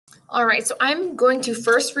All right, so I'm going to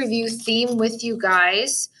first review theme with you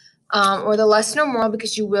guys, or the lesson or moral,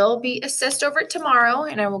 because you will be assessed over it tomorrow,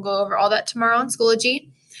 and I will go over all that tomorrow on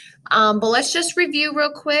Schoology. But let's just review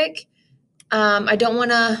real quick. I don't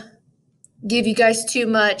want to give you guys too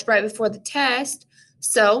much right before the test.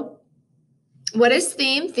 So what is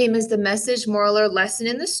theme? Theme is the message, moral, or lesson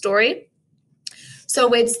in the story.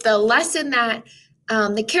 So it's the lesson that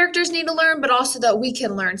the characters need to learn, but also that we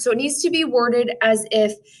can learn. So it needs to be worded as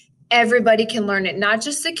if everybody can learn it, not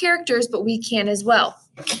just the characters, but we can as well.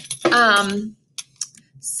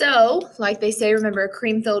 So like they say, remember a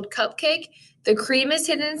cream-filled cupcake? The cream is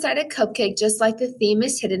hidden inside a cupcake, just like the theme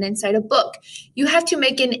is hidden inside a book. You have to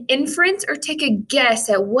make an inference or take a guess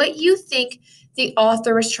at what you think the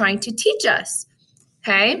author is trying to teach us,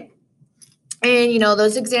 okay? And,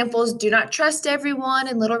 those examples, do not trust everyone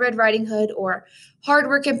in Little Red Riding Hood, or hard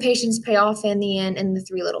work and patience pay off in the end in the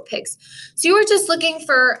Three Little Pigs. So you were just looking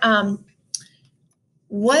for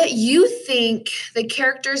what you think the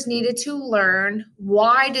characters needed to learn.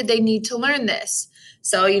 Why did they need to learn this?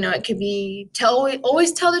 So, it could be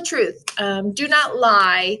always tell the truth, do not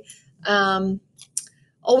lie,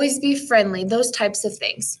 always be friendly, those types of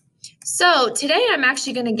things. So today I'm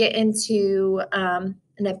actually going to get into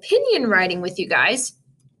an opinion writing with you guys.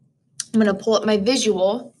 I'm going to pull up my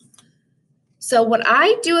visual. So when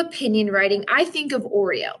I do opinion writing, I think of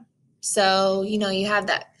Oreo. So, you have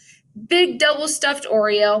that big double stuffed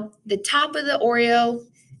Oreo. The top of the Oreo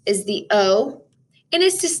is the O, and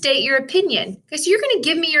it's to state your opinion, because you're going to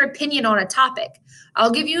give me your opinion on a topic.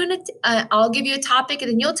 I'll give you a topic,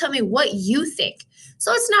 and then you'll tell me what you think.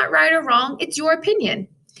 So it's not right or wrong. It's your opinion.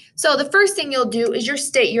 So the first thing you'll do is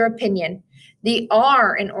state your opinion. The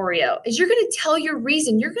R in Oreo is you're going to tell your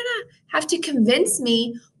reason. You're going to have to convince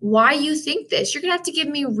me why you think this. You're going to have to give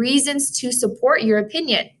me reasons to support your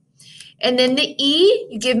opinion. And then the E,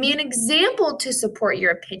 you give me an example to support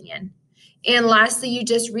your opinion. And lastly, you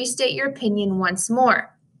just restate your opinion once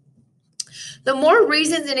more. The more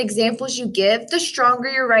reasons and examples you give, the stronger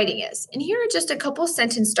your writing is. And here are just a couple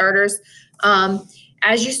sentence starters.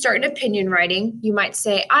 As you start an opinion writing, you might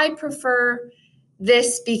say, I prefer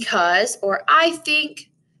this because, or I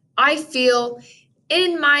think, I feel,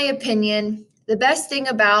 in my opinion, the best thing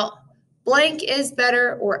about blank is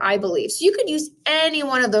better, or I believe. So you could use any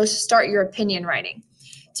one of those to start your opinion writing.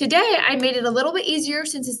 Today, I made it a little bit easier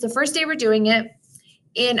since it's the first day we're doing it.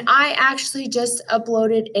 And I actually just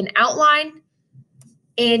uploaded an outline,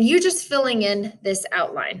 and you're just filling in this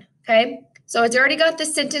outline, okay? So it's already got the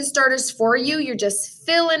sentence starters for you. You're just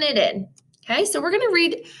filling it in, okay? So we're going to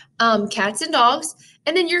read cats and dogs,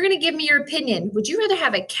 and then you're going to give me your opinion. Would you rather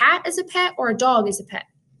have a cat as a pet or a dog as a pet?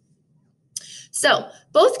 So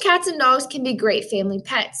both cats and dogs can be great family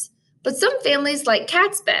pets, but some families like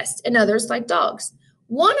cats best and others like dogs.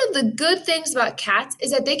 One of the good things about cats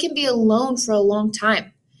is that they can be alone for a long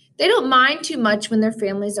time. They don't mind too much when their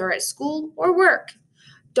families are at school or work.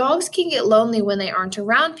 Dogs can get lonely when they aren't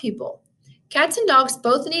around people. Cats and dogs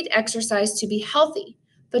both need exercise to be healthy,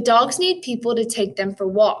 but dogs need people to take them for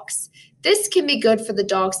walks. This can be good for the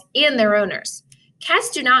dogs and their owners. Cats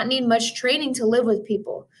do not need much training to live with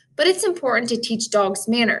people, but it's important to teach dogs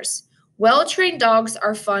manners. Well-trained dogs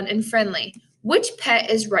are fun and friendly. Which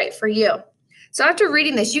pet is right for you? So after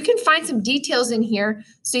reading this, you can find some details in here.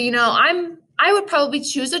 So, I would probably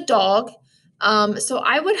choose a dog. So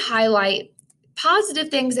I would highlight positive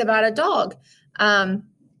things about a dog.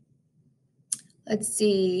 Let's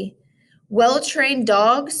see. Well-trained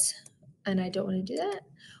dogs, and I don't want to do that.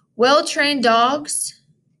 Well-trained dogs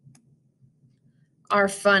are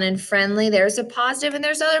fun and friendly. There's a positive, and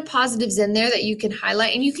there's other positives in there that you can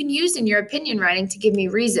highlight and you can use in your opinion writing to give me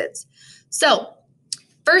reasons. So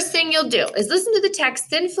first thing you'll do is listen to the text,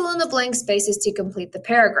 then fill in the blank spaces to complete the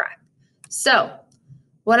paragraph. So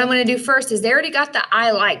what I'm going to do first is they already got the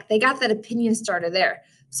I like. They got that opinion starter there.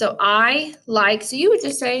 So I like, so you would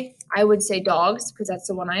just say, I would say dogs, because that's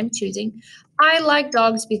the one I'm choosing. I like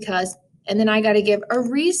dogs because, and then I got to give a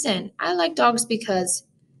reason. I like dogs because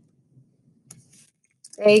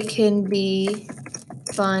they can be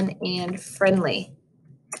fun and friendly,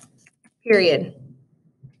 period.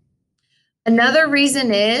 Another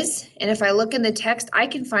reason is, and if I look in the text, I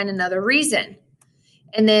can find another reason.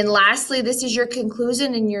 And then lastly, this is your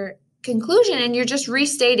conclusion, and you're just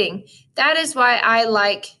restating. That is why I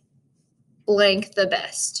like blank the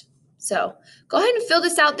best. So go ahead and fill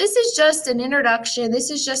this out. This is just an introduction. This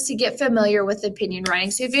is just to get familiar with opinion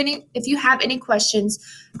writing. So if you have any questions,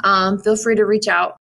 feel free to reach out.